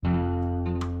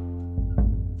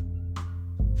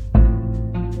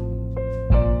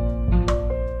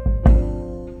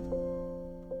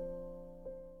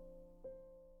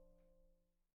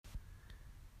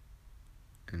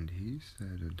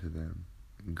said unto them,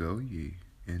 Go ye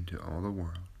into all the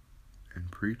world,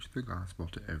 and preach the gospel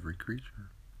to every creature.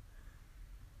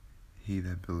 He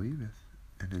that believeth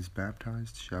and is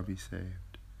baptized shall be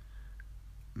saved,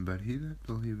 but he that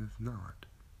believeth not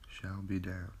shall be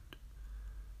damned.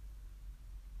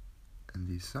 And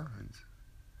these signs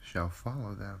shall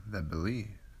follow them that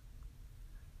believe.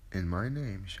 In my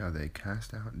name shall they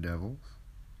cast out devils,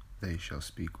 they shall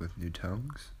speak with new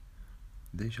tongues,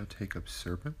 they shall take up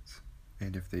serpents,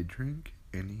 and if they drink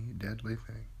any deadly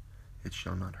thing, it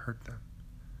shall not hurt them.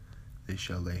 They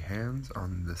shall lay hands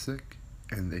on the sick,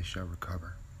 and they shall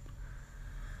recover.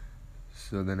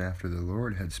 So then after the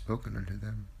Lord had spoken unto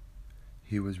them,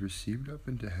 he was received up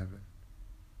into heaven,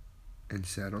 and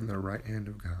sat on the right hand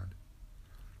of God.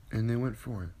 And they went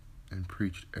forth, and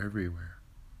preached everywhere,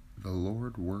 the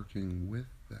Lord working with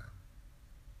them,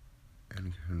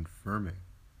 and confirming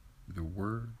the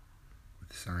word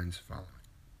with signs following.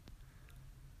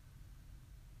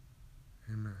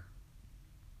 Amen.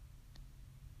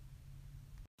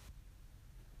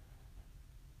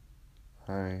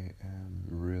 I am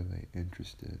really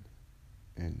interested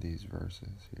in these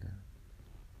verses here.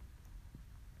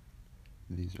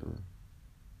 These are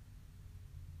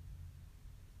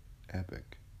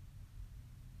epic.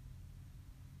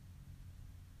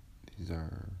 These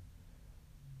are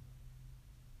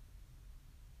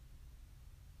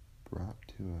brought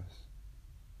to us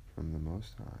from the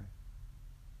Most High,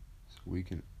 so we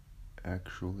can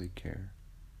actually care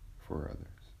for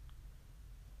others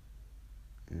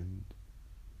and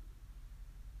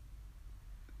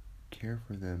care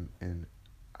for them in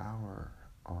our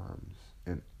arms,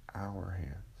 in our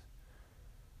hands.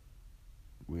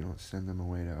 We don't send them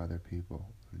away to other people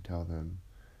and tell them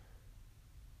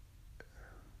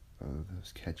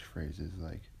those catchphrases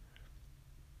like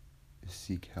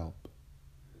seek help,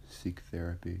 seek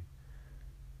therapy.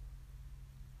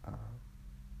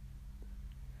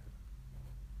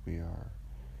 We are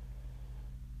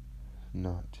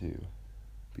not to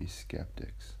be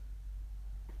skeptics,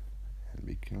 and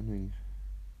becoming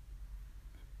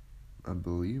a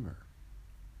believer.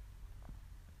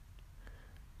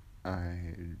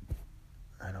 I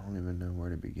don't even know where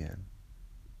to begin,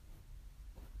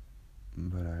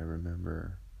 but I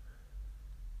remember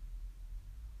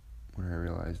when I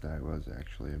realized I was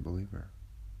actually a believer.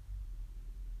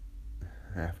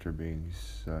 After being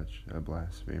such a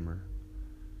blasphemer,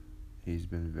 he's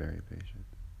been very patient.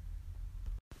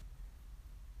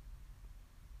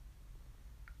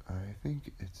 I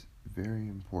think it's very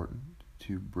important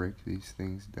to break these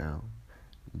things down,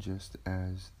 just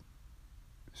as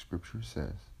Scripture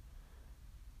says.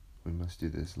 We must do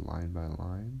this line by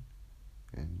line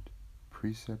and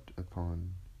precept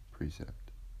upon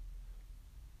precept.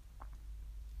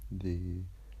 The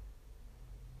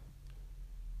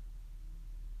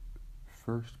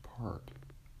first part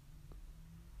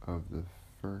of the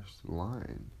first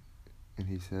line, and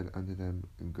he said unto them,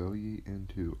 Go ye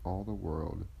into all the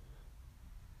world, ...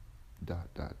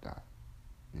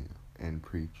 and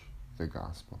preach the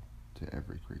gospel to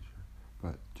every creature.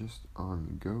 But just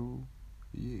on go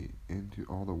ye into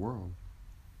all the world,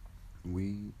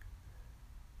 we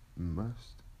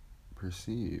must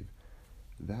perceive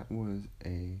that was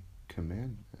a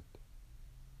commandment.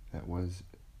 That was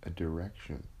a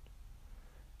direction.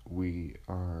 We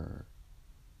are,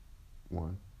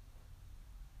 one,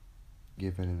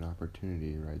 given an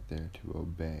opportunity right there to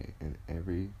obey, and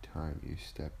every time you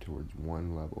step towards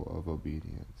one level of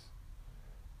obedience,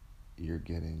 you're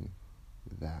getting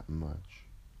that much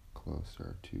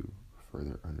closer to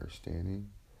further understanding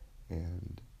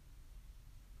and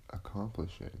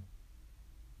accomplishing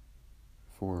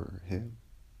for him.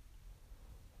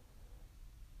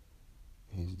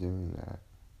 He's doing that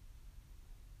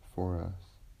for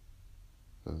us,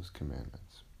 those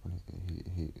commandments.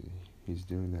 He's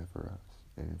doing that for us.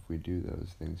 And if we do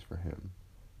those things for him,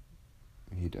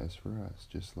 he does for us,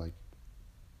 just like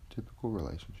typical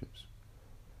relationships.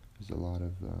 There's a lot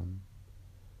of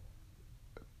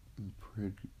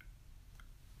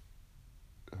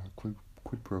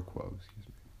quid pro quo, excuse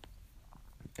me.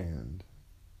 And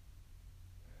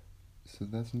so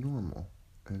that's normal,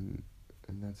 and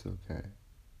that's okay.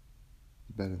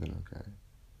 Better than okay.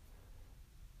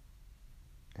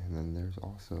 And then there's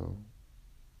also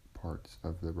parts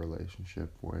of the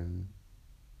relationship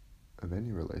of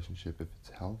any relationship, if it's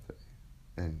healthy,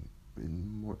 and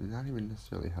more, not even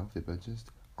necessarily healthy, but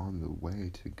just on the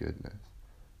way to goodness,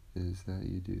 is that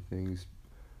you do things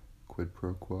quid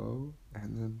pro quo,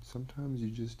 and then sometimes you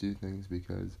just do things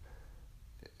because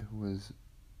it was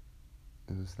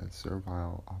that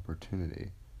servile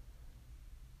opportunity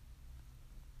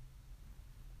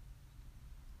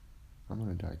I'm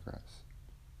going to digress.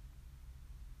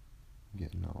 I'm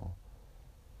getting all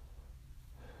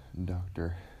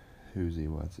Dr. Whoosy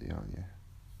Wutsy on you.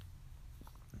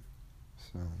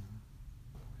 So,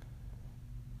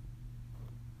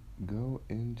 go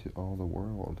into all the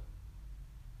world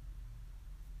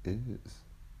is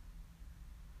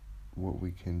what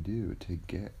we can do to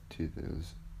get to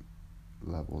those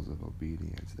levels of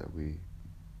obedience that we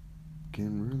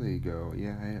can really go,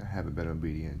 yeah, I haven't been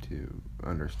obedient to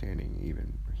understanding,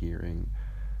 even hearing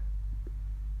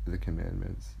the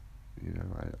commandments. You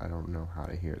know, I don't know how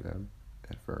to hear them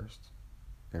at first,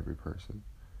 every person,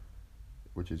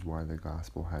 which is why the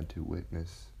gospel had to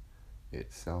witness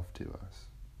itself to us.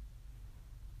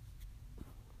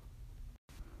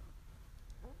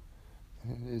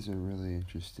 And it is a really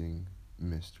interesting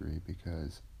mystery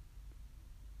because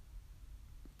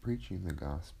preaching the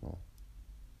gospel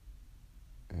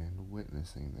and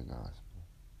witnessing the gospel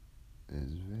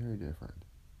is very different.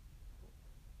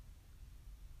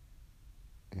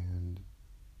 And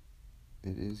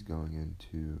it is going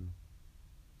into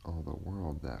all the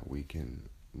world that we can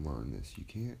learn this. You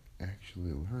can't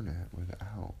actually learn it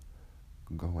without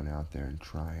going out there and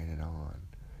trying it on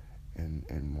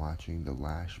and watching the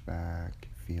lashback,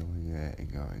 feeling it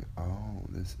and going, oh,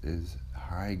 this is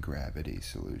high gravity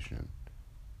solution.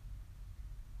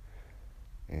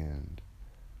 And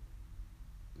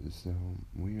so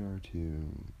we are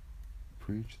to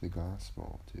preach the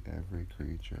gospel to every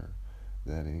creature.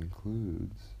 That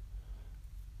includes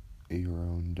your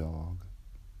own dog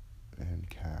and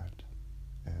cat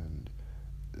and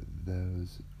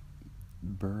those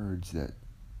birds that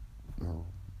or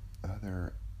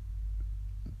other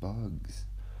bugs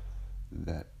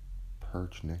that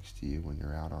perch next to you when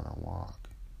you're out on a walk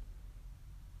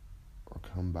or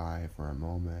come by for a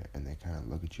moment and they kind of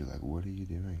look at you like, what are you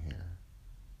doing here?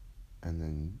 And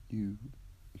then you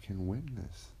can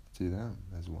witness to them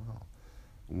as well.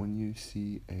 When you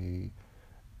see a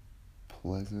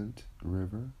pleasant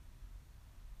river,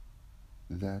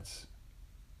 that's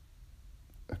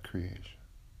a creation.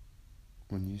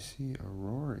 When you see a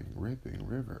roaring, ripping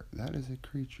river, that is a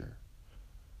creature.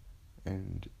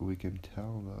 And we can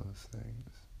tell those things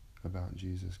about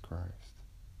Jesus Christ.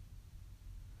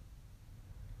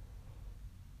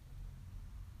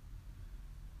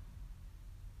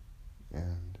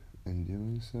 And in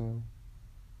doing so,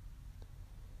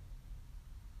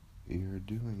 you're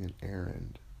doing an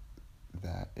errand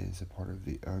that is a part of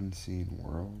the unseen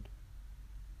world.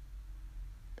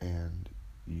 And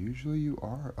usually you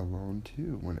are alone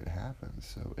too when it happens.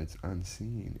 So it's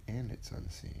unseen and it's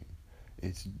unseen.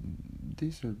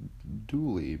 These are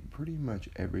dually pretty much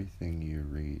everything you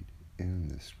read in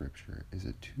the scripture is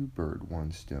a 2-bird,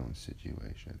 1-stone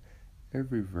situation.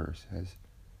 Every verse has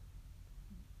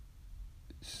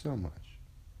so much.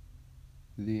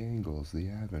 The angles, the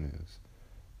avenues,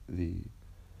 the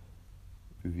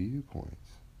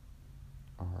viewpoints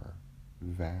are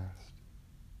vast,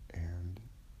 and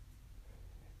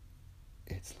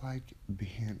it's like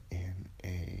being in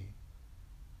a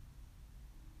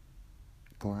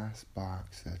glass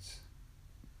box that's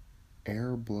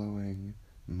air blowing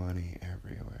money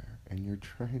everywhere, and you're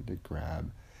trying to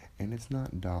grab, and it's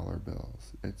not dollar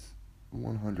bills, it's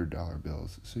 $100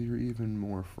 bills, so you're even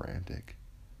more frantic,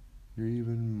 you're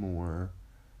even more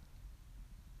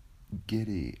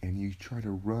giddy, and you try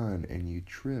to run and you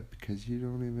trip because you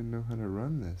don't even know how to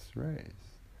run this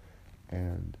race.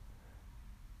 And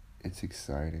it's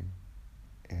exciting,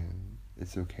 and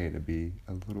it's okay to be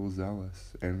a little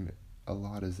zealous, and a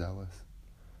lot of zealous.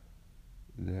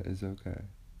 That is okay.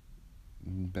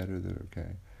 Better than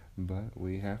okay. But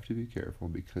we have to be careful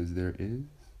because there is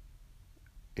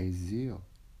a zeal.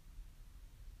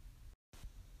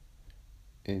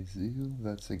 A zeal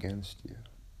that's against you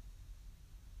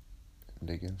and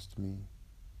against me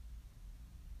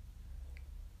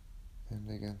and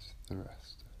against the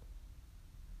rest.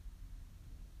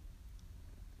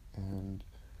 And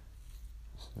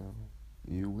so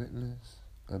you witness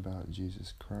about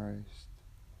Jesus Christ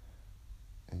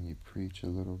and you preach a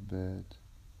little bit,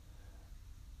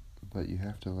 but you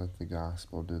have to let the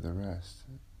gospel do the rest.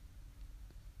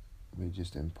 We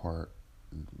just impart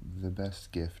the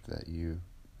best gift that you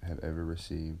have ever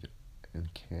received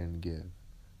and can give,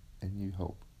 and you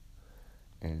hope.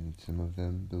 And some of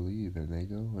them believe, and they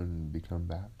go and become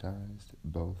baptized,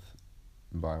 both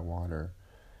by water,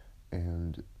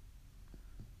 and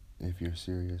if you're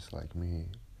serious like me,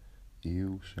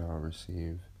 you shall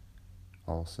receive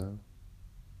also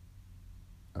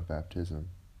a baptism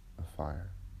of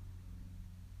fire,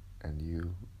 and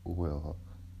you will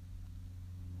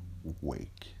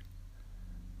wake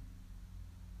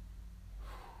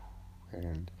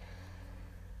And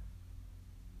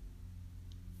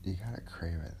you gotta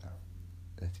crave it,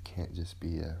 though. It can't just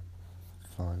be a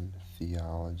fun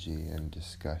theology and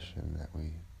discussion that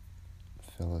we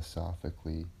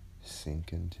philosophically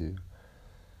sink into.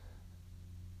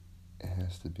 It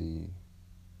has to be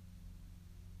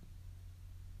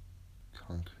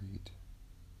concrete.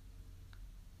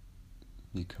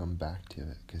 You come back to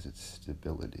it because it's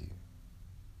stability.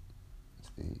 It's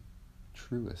the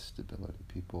truest stability.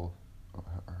 People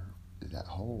are that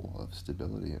hole of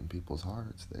stability in people's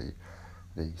hearts.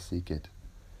 They seek it,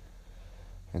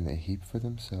 and they heap for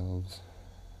themselves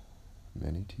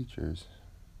many teachers,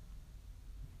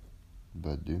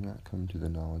 but do not come to the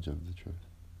knowledge of the truth.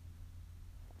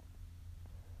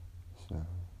 So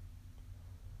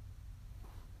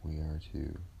we are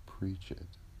to preach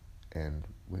it and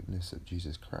witness of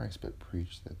Jesus Christ, but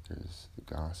preach that there's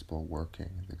the gospel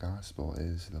working. The gospel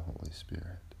is the Holy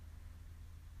Spirit.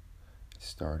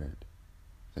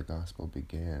 The gospel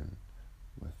began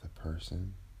with a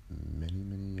person many,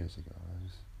 many years ago,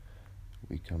 as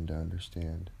we come to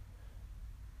understand,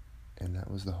 and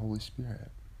that was the Holy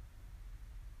Spirit,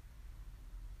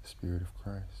 the Spirit of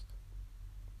Christ.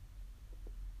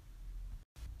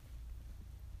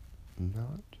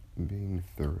 Not being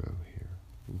thorough here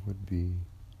would be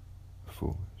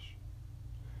foolish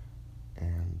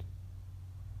and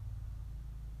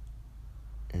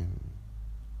an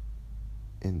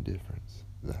indifference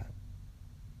that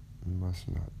must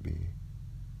not be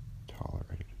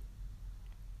tolerated.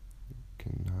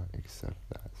 Cannot accept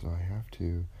that. So I have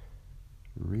to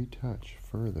retouch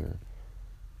further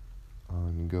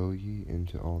on go ye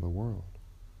into all the world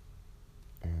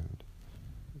and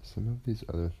some of these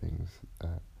other things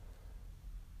that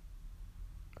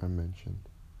are mentioned.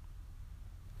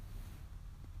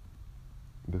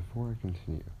 Before I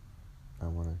continue, I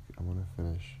want to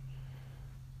finish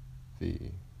the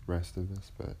rest of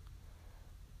this, but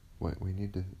what we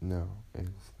need to know is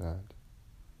that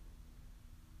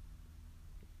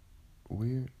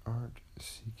we aren't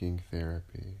seeking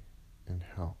therapy and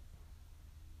help.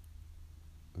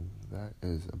 That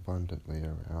is abundantly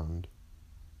around,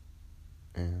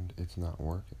 and it's not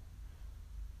working.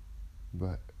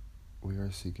 But we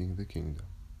are seeking the kingdom.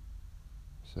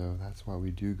 So that's why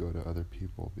we do go to other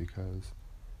people, because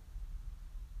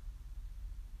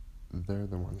they're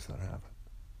the ones that have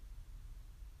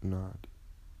it, not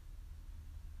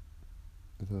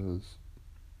those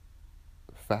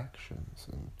factions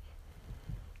and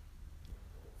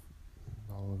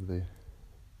all of the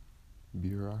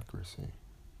bureaucracy.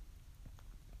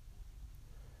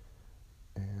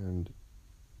 And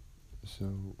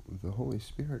so the Holy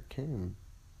Spirit came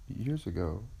years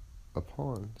ago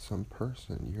upon some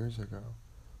person years ago,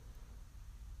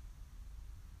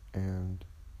 and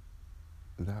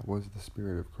that was the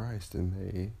Spirit of Christ, and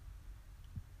they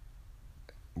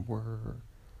were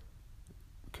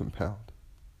compelled,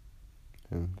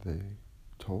 and they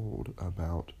told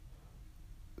about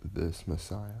this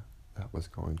Messiah that was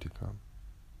going to come.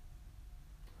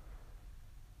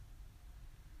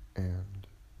 And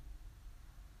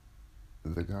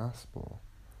the gospel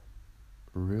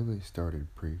really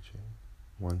started preaching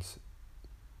once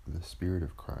the Spirit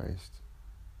of Christ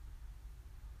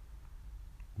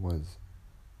was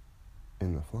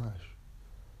in the flesh.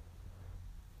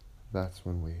 That's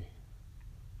when we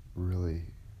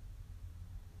really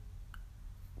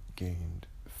gained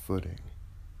footing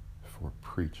for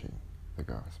preaching the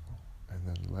gospel and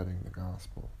then letting the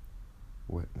gospel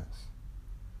witness.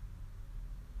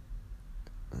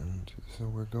 And so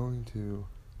we're going to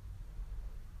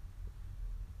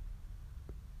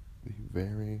be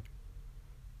very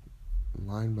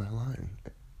line by line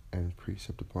and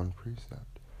precept upon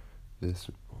precept. This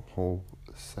whole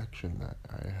section that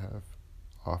I have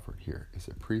offered here is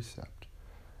a precept,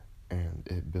 and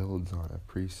it builds on a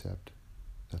precept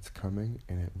that's coming,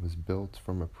 and it was built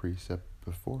from a precept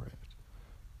before it.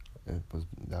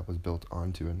 That was built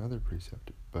onto another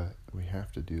precept, but we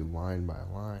have to do line by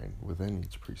line within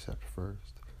each precept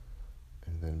first,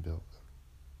 and then build them.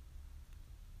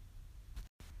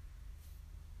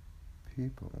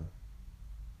 People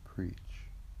preach,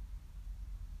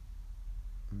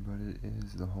 but it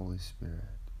is the Holy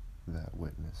Spirit that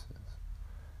witnesses.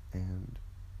 And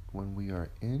when we are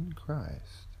in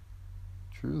Christ,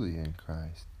 truly in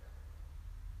Christ,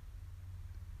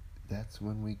 that's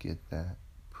when we get that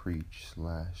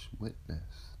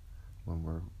preach/witness, when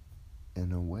we're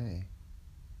in a way,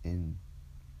 in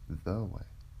the way,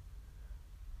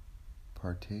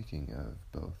 partaking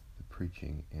of both the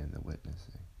preaching and the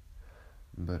witnessing.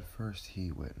 But first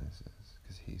he witnesses,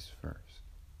 because he's first.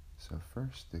 So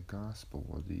first, the gospel,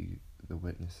 or the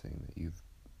witnessing that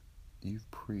you've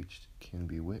preached, can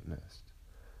be witnessed,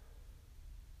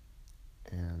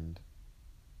 and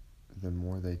the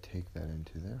more they take that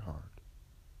into their heart,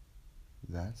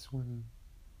 that's when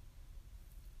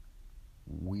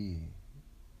we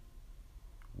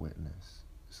witness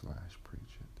 /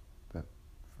 preach it. But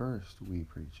first we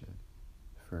preach it.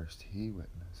 First he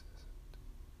witnesses it.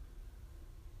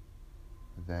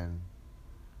 Then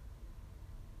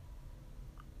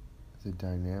the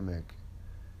dynamic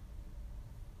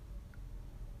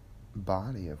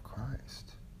body of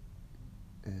Christ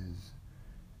is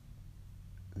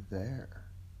there.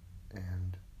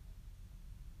 And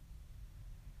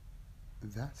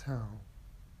that's how,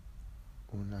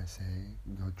 when I say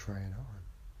go try it on,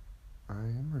 I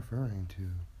am referring to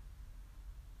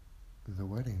the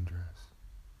wedding dress.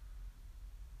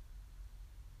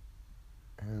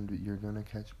 And you're gonna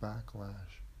catch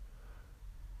backlash.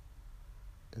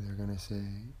 They're gonna say,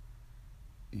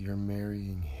 you're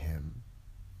marrying him,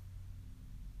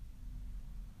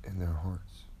 in their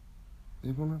hearts.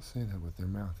 They will not say that with their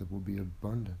mouth. It will be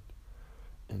abundant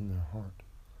in their heart.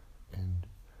 And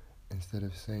instead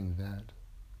of saying that,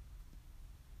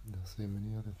 they'll say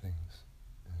many other things.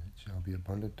 And it shall be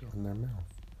abundant on their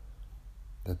mouth,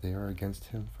 that they are against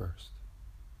him first.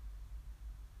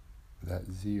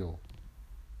 That zeal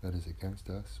that is against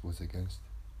us was against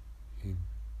him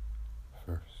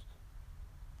first.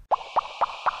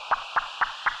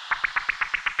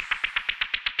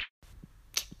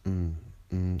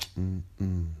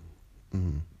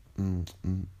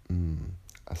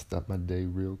 I stop my day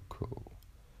real cool.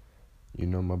 You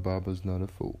know my barber's not a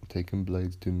fool, taking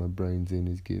blades to my brains and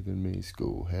he's giving me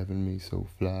school, having me so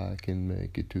fly I can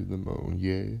make it to the moon,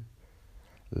 yeah,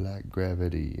 like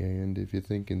gravity. And if you're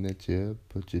thinking that you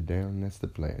put you down, that's the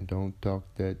plan. Don't talk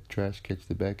that trash, catch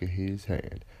the back of his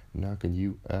hand, knocking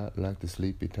you out like the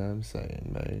sleepy time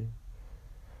saying, man.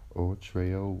 Or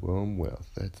trail wealth,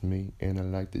 that's me, and I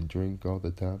like to drink all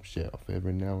the top shelf.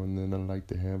 Every now and then I like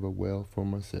to have a well for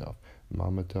myself.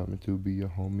 Mama taught me to be a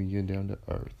homie and down to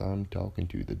earth. I'm talking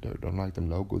to the dirt, don't like them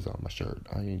logos on my shirt.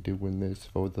 I ain't doing this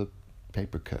for the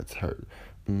paper cuts hurt.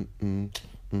 I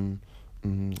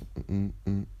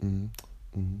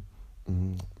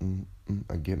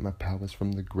get my powers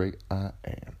from the great I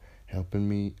am. Helping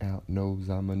me out knows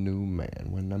I'm a new man.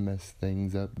 When I mess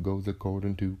things up, goes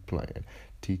according to plan.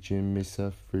 Teaching me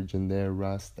suffrage and there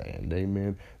I stand.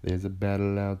 Amen. There's a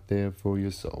battle out there for your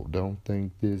soul. Don't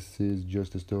think this is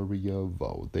just a story of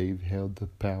old. They've held the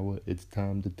power, it's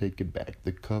time to take it back.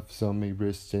 The cuffs on me,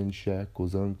 wrists and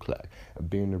shackles unclack.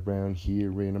 I've been around here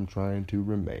and I'm trying to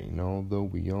remain. Although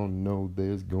we all know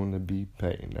there's gonna be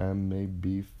pain. I may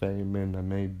be fame and I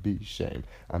may be shame.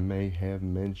 I may have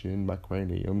mentioned my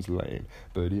cranium's lame.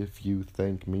 But if you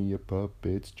think me a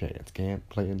puppet's chance, can't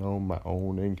play it on my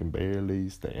own and can barely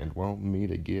stand, want me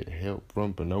to get help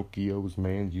from Pinocchio's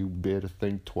man, you better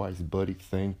think twice, buddy,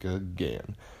 think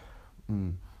again.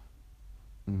 I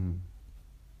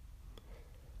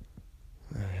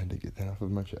had to get that off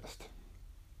of my chest.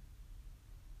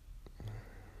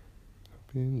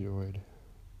 Hope you enjoyed.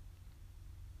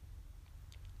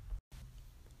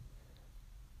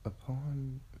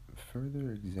 Upon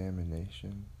further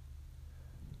examination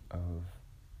of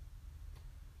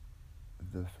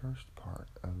the first part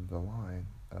of the line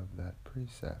of that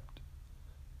precept,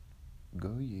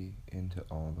 go ye into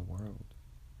all the world,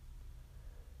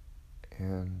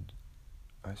 and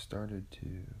I started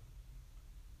to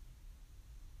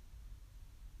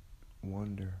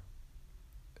wonder,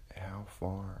 how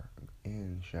far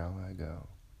in shall I go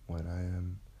when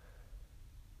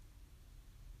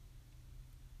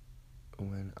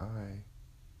I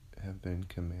have been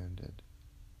commanded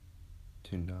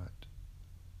to not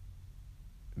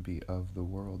be of the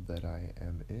world that I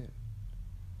am in.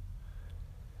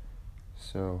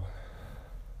 So,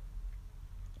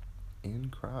 in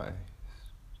Christ,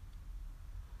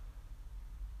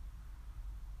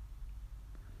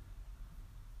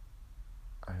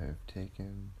 I have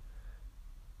taken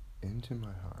into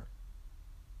my heart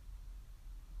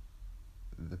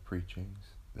the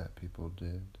preachings that people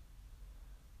did,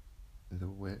 the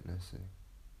witnessing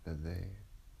that they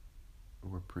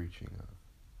were preaching of.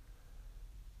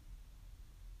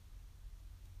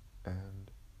 And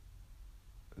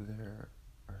there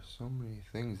are so many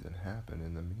things that happen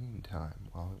in the meantime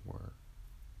while we're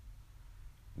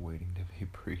waiting to be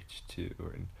preached to,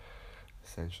 and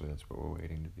essentially that's what we're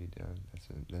waiting to be done. That's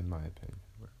in my opinion,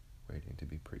 we're waiting to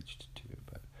be preached to,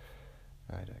 but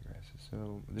I digress.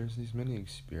 So there's these many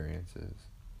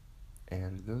experiences,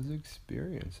 and those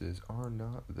experiences are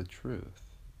not the truth.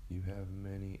 You have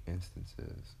many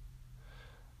instances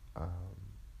um,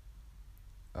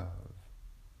 of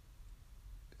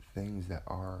things that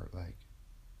are like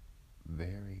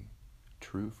very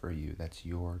true for you. That's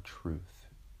your truth,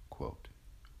 quote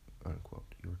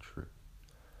unquote, your truth.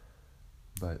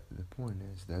 But the point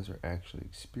is, those are actually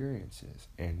experiences,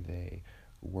 and they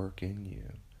work in you.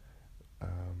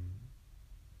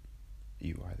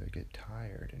 You either get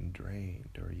tired and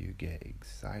drained, or you get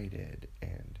excited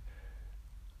and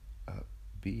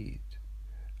upbeat,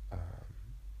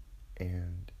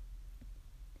 and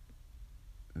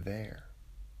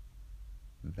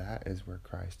that is where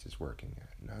Christ is working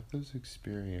at. Not those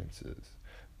experiences,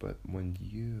 but when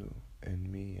you and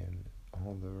me and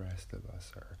all the rest of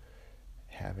us are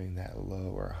having that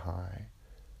low or high,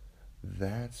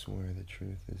 that's where the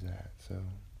truth is at. So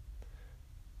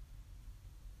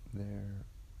there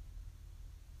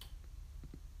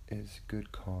is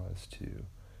good cause to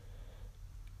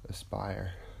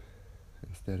aspire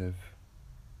instead of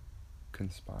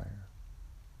conspire,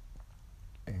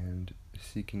 and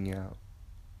seeking out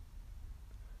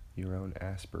your own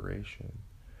aspiration,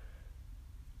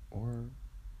 or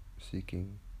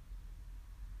seeking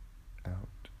out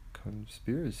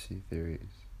conspiracy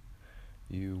theories.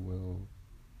 You will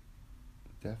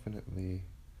definitely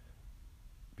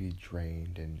be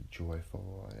drained and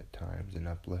joyful at times and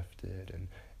uplifted, and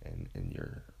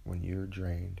when you're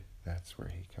drained, that's where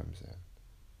he comes in.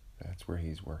 That's where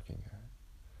he's working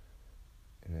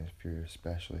at. And if you're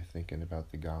especially thinking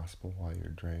about the gospel while you're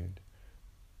drained,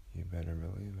 you better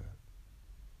believe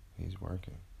it. He's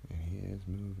working, and he is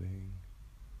moving.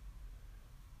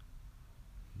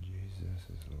 Jesus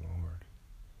is Lord.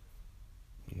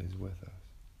 He is with us.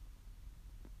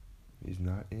 He's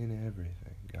not in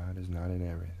everything. God is not in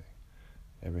everything.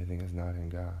 Everything is not in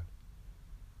God.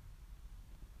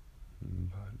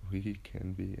 But we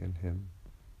can be in him,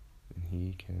 and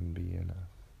he can be in us.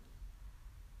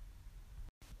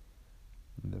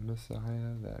 The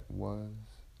Messiah that was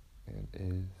and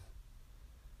is,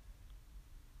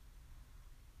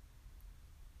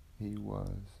 he was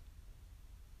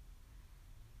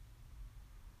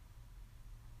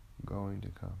going to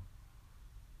come,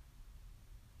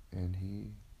 and he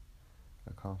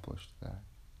accomplished that,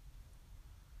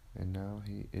 and now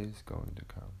he is going to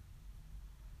come.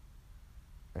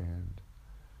 And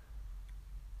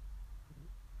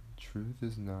truth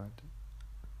is not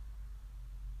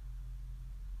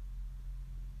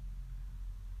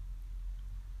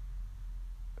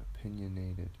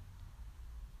opinionated.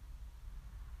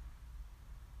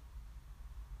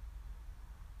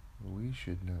 We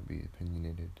should not be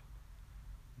opinionated.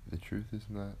 The truth is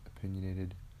not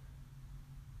opinionated.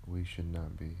 We should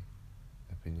not be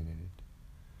opinionated.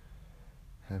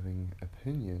 Having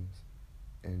opinions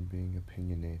and being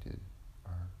opinionated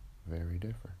are very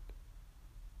different.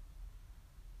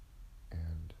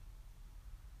 And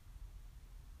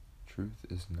truth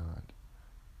is not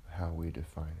how we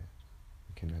define it.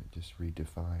 We cannot just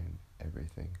redefine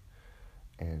everything.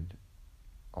 And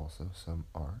also, some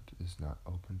art is not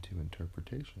open to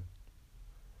interpretation.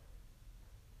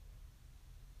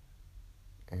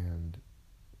 And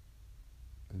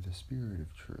the Spirit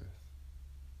of truth,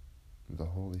 the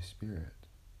Holy Spirit,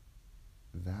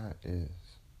 that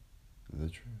is the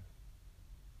truth.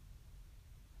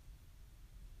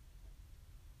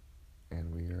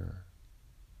 And we are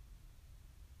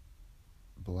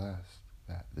blessed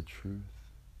that the truth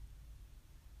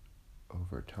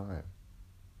over time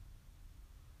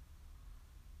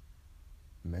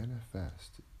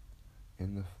manifest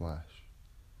in the flesh.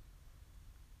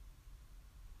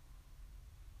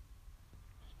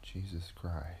 Jesus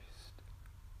Christ.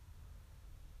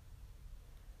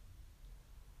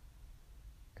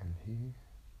 And he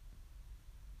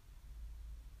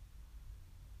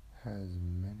has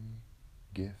many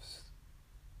gifts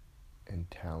and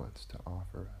talents to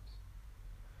offer us.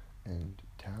 And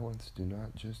talents do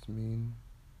not just mean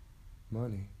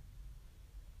money.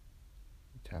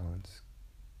 Talents,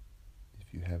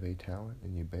 if you have a talent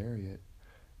and you bury it,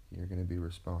 you're going to be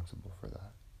responsible for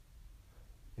that.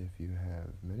 If you have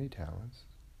many talents,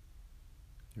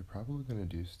 you're probably going to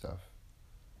do stuff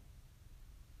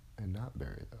and not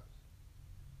bury those.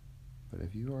 But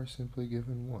if you are simply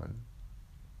given one,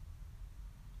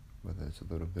 whether it's a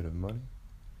little bit of money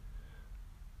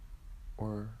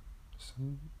or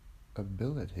some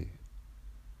ability,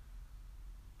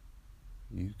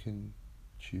 you can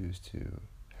choose to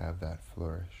have that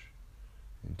flourish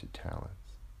into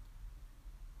talents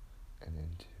and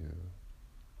into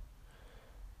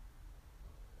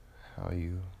how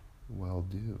you well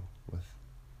do with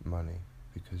money,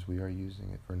 because we are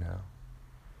using it for now.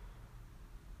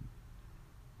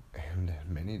 And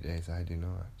many days I do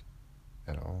not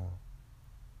at all.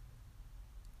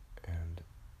 And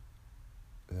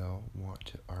they'll want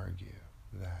to argue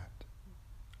that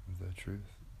the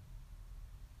truth.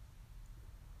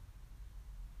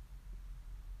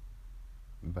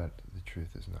 But the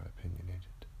truth is not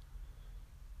opinionated,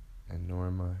 and nor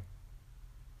am I.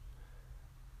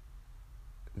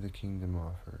 The kingdom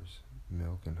offers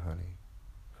milk and honey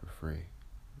for free,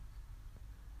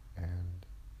 and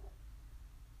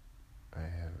I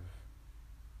have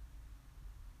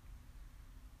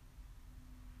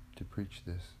to preach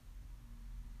this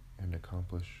and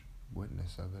accomplish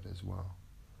witness of it as well.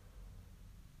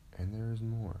 And there is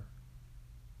more.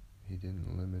 He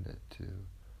didn't limit it to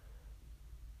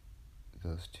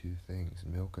those two things.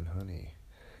 Milk and honey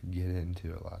get into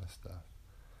a lot of stuff.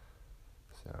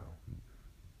 So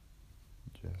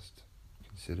just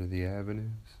consider the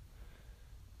avenues,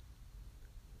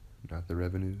 not the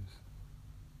revenues.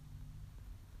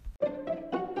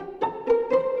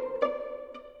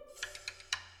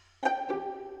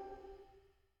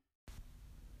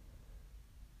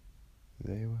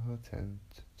 They will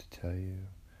attempt to tell you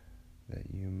that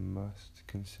you must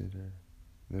consider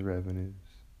the revenues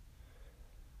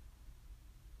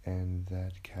and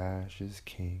that cash is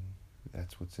king.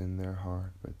 That's what's in their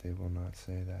heart, but they will not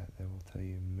say that. They will tell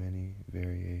you many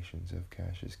variations of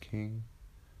cash is king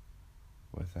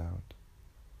without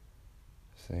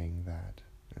saying that.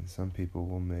 And some people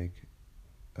will make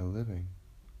a living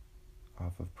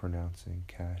off of pronouncing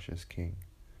cash as king.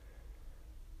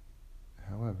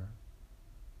 However,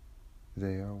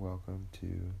 they are welcome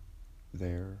to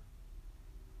their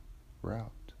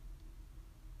route.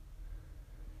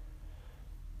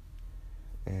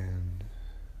 And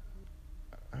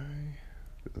I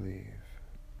believe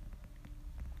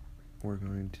we're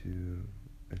going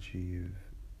to achieve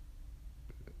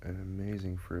an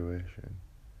amazing fruition.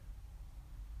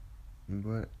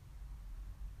 But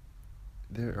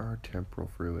there are temporal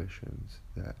fruitions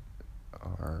that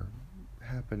are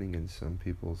happening in some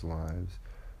people's lives,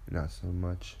 not so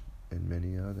much in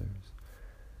many others.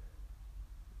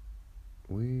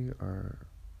 We are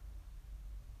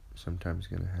sometimes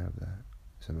going to have that.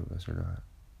 Some of us are not.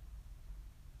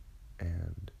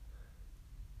 And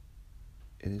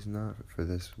it is not for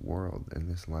this world and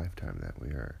this lifetime that we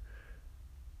are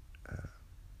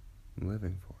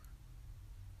living for.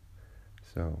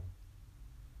 So,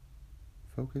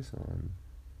 focus on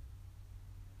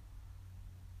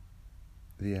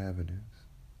the avenues,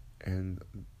 and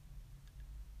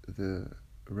the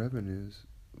revenues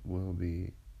will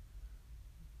be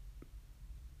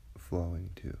flowing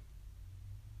too.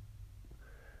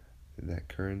 That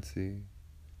currency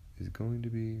is going to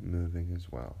be moving as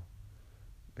well,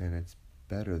 and it's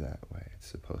better that way. It's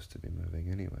supposed to be moving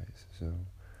anyways, so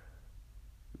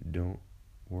don't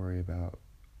worry about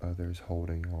others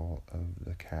holding all of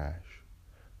the cash.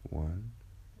 One,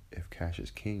 if cash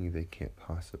is king, they can't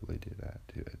possibly do that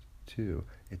to it. Two,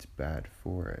 it's bad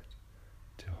for it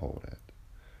to hold it.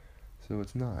 So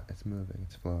it's not. It's moving.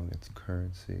 It's flowing. It's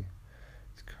currency.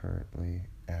 It's currently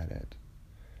at it.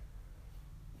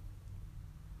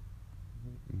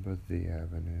 But the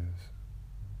avenues,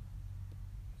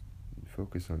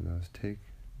 focus on those. Take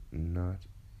not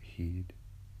heed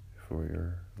for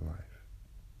your life.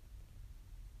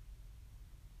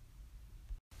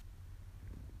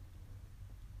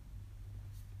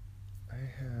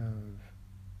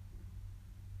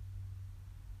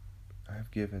 I've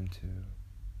given to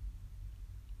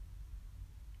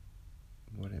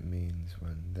what it means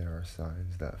when there are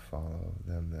signs that follow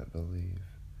them that believe,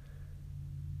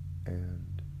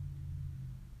 and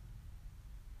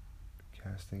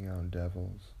casting out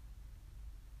devils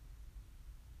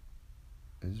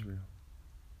is real.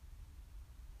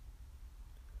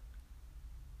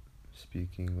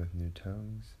 Speaking with new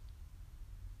tongues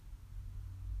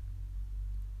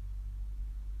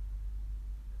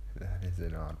that is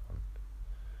an odd one.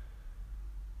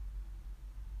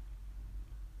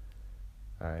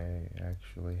 I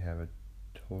actually have a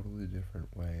totally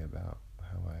different way about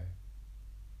how I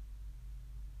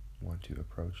want to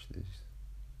approach these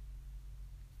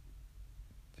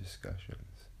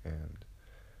discussions, and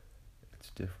it's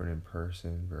different in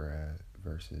person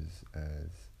versus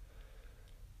as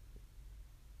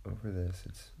over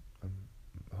this. I'm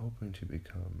hoping to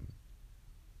become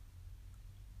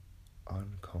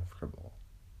uncomfortable,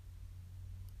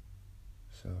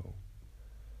 so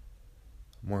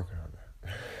I'm working on that.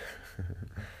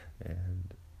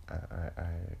 And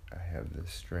I have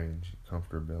this strange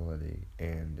comfortability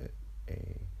and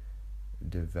a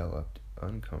developed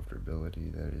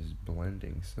uncomfortability that is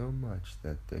blending so much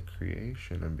that the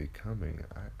creation I'm becoming,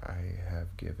 I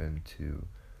have given to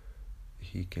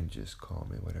he can just call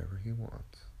me whatever he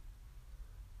wants.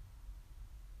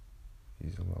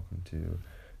 He's welcome to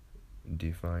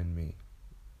define me.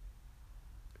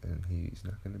 And he's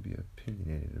not going to be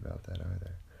opinionated about that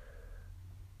either.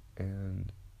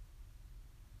 And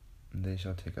they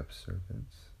shall take up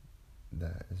serpents.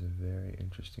 That is a very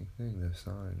interesting thing. The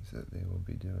signs that they will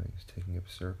be doing is taking up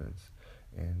serpents.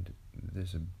 And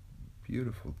there's a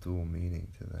beautiful dual meaning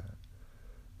to that.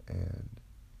 And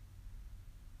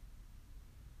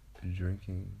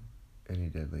drinking any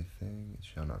deadly thing, it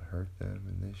shall not hurt them,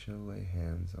 and they shall lay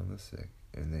hands on the sick,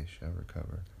 and they shall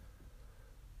recover.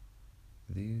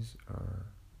 These are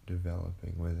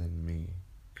developing within me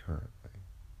currently.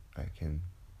 I can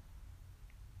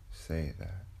say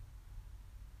that.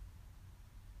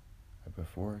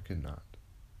 Before I could not.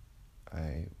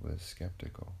 I was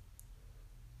skeptical.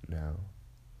 Now,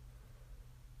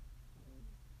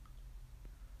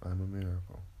 I'm a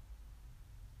miracle.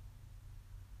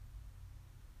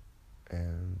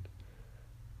 And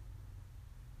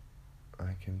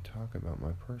I can talk about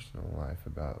my personal life,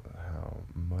 about how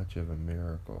much of a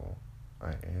miracle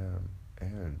I am,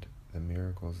 and the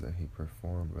miracles that he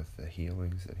performed with the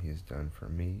healings that he has done for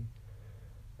me,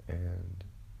 and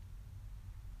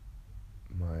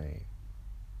my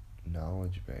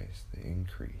knowledge base, the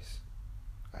increase.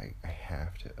 I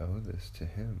have to owe this to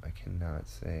him. I cannot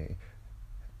say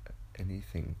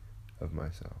anything of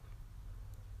myself.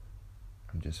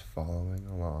 I'm just following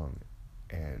along,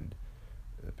 and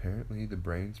apparently the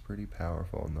brain's pretty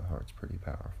powerful and the heart's pretty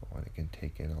powerful, and it can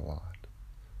take in a lot.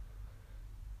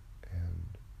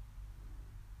 And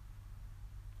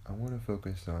I want to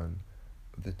focus on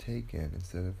the take in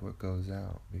instead of what goes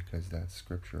out, because that's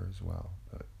scripture as well,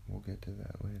 but we'll get to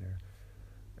that later.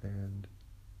 And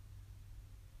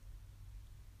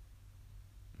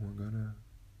we're gonna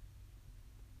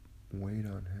wait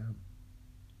on him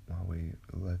while we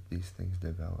let these things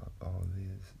develop, all of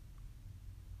these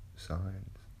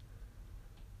signs.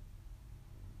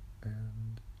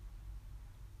 And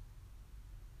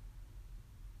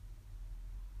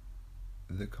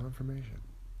the confirmation.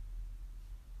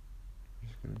 I'm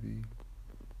just going to be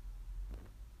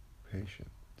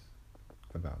patient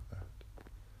about that,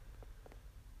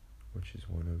 which is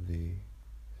one of the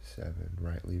 7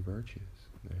 rightly virtues.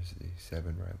 There's the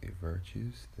 7 rightly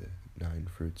virtues, the 9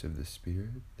 fruits of the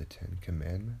Spirit, the 10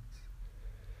 commandments.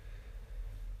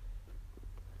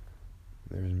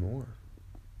 There's more.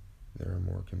 There are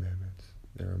more commandments.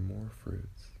 There are more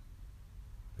fruits.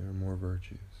 There are more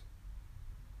virtues.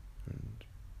 And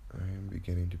I am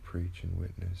beginning to preach and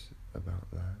witness about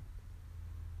that.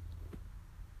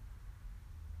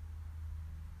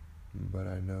 But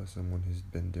I know someone who's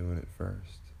been doing it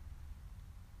first.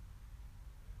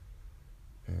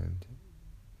 And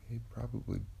he'd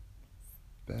probably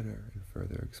better and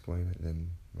further explain it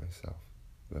than myself.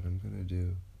 But I'm going to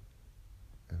do,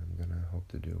 and I'm going to hope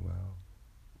to do well.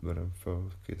 But I'm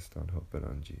focused on hoping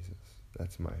on Jesus.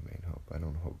 That's my main hope. I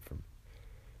don't hope for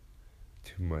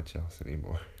too much else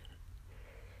anymore.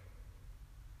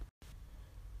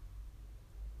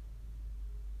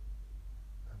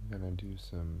 I'm going to do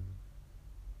some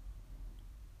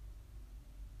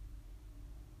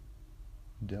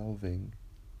delving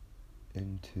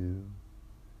into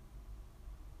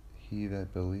he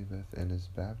that believeth and is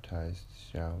baptized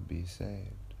shall be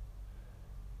saved.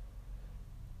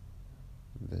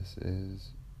 This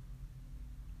is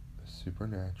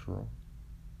supernatural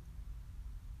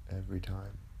every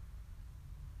time.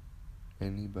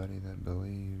 Anybody that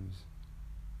believes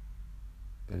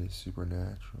it is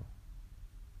supernatural.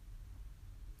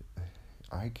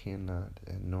 I cannot,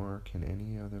 and nor can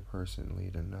any other person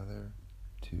lead another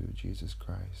to Jesus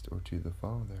Christ or to the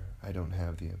Father. I don't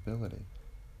have the ability.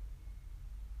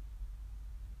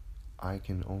 I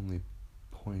can only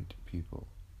point people,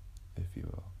 if you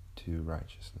will, to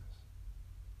righteousness.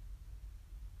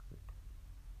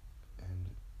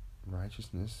 And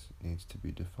righteousness needs to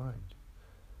be defined.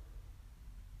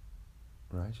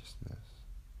 Righteousness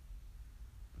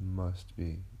must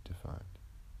be defined.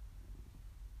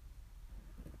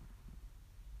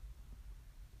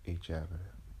 Each avenue.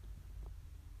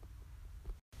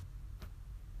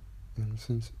 And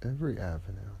since every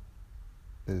avenue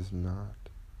is not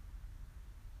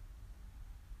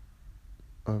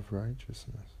of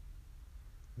righteousness,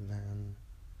 then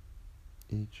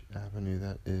each avenue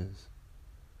that is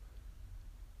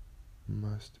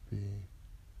must be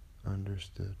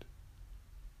understood.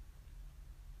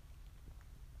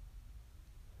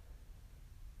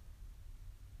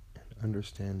 And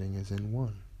understanding is in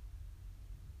one.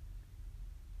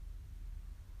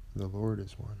 The Lord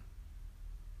is one.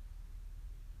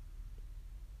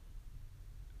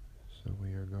 So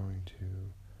we are going to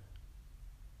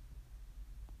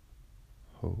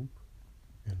hope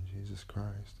in Jesus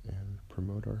Christ and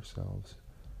promote ourselves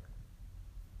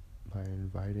by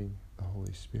inviting the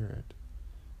Holy Spirit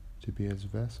to be as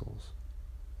vessels.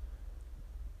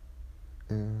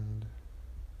 And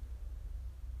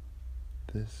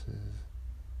this is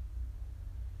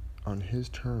on His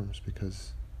terms,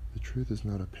 because the truth is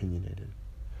not opinionated.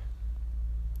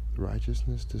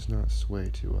 Righteousness does not sway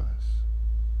to us.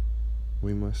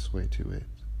 We must sway to it.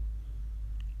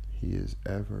 He is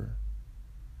ever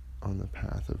on the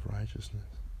path of righteousness.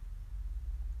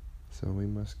 So we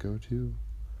must go to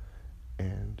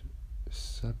and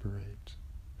separate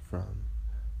from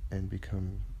and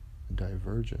become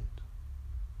divergent,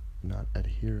 not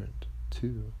adherent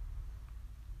to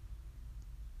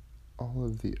all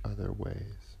of the other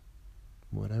ways.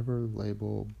 Whatever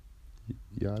label,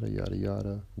 yada yada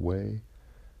yada, way,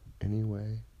 any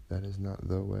way that is not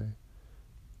the way,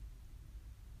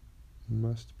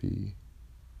 must be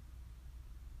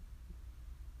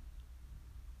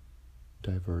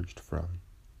diverged from.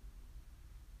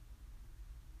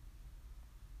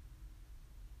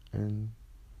 And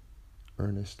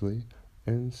earnestly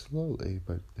and slowly,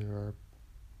 but there are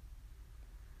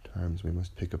times we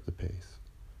must pick up the pace.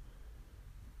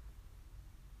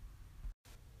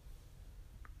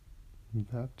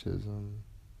 Baptism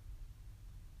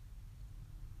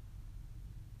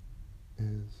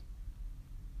is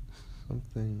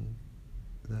something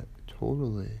that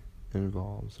totally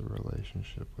involves a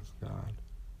relationship with God.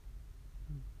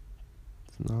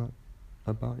 It's not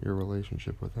about your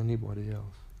relationship with anybody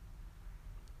else.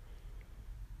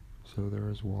 So there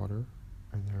is water,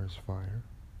 and there is fire,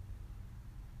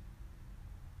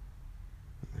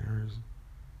 and there is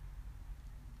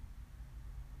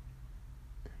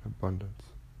an abundance.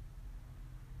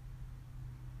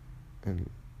 And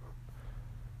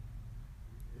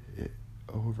it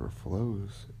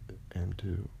overflows, and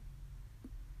to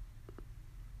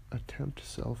attempt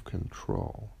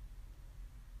self-control,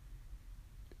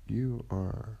 you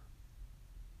are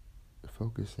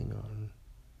focusing on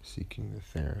seeking the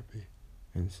therapy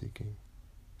and seeking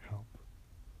help,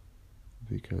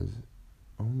 because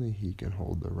only He can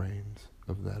hold the reins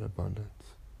of that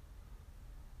abundance.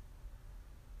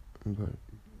 But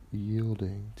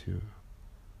yielding to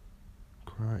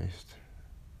Christ,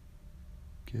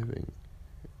 giving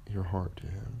your heart to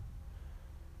Him,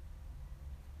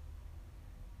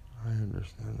 I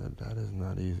understand that that is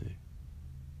not easy.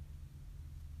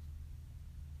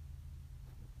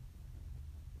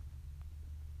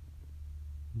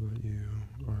 But you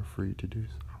are free to do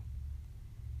so.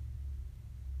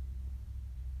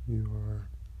 You are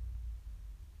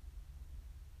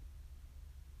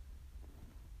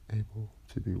able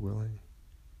to be willing.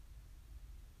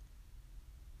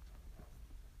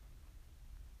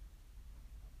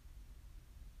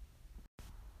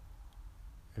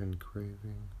 And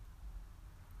craving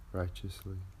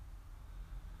righteously.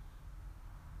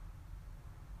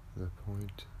 The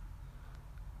point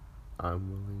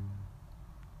I'm willing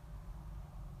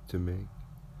to make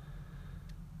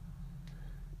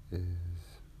is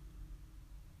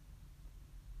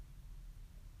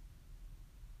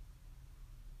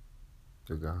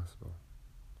the gospel.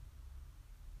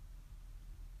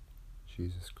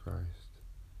 Jesus Christ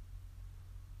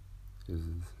is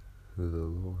the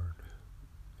Lord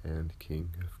and King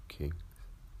of Kings.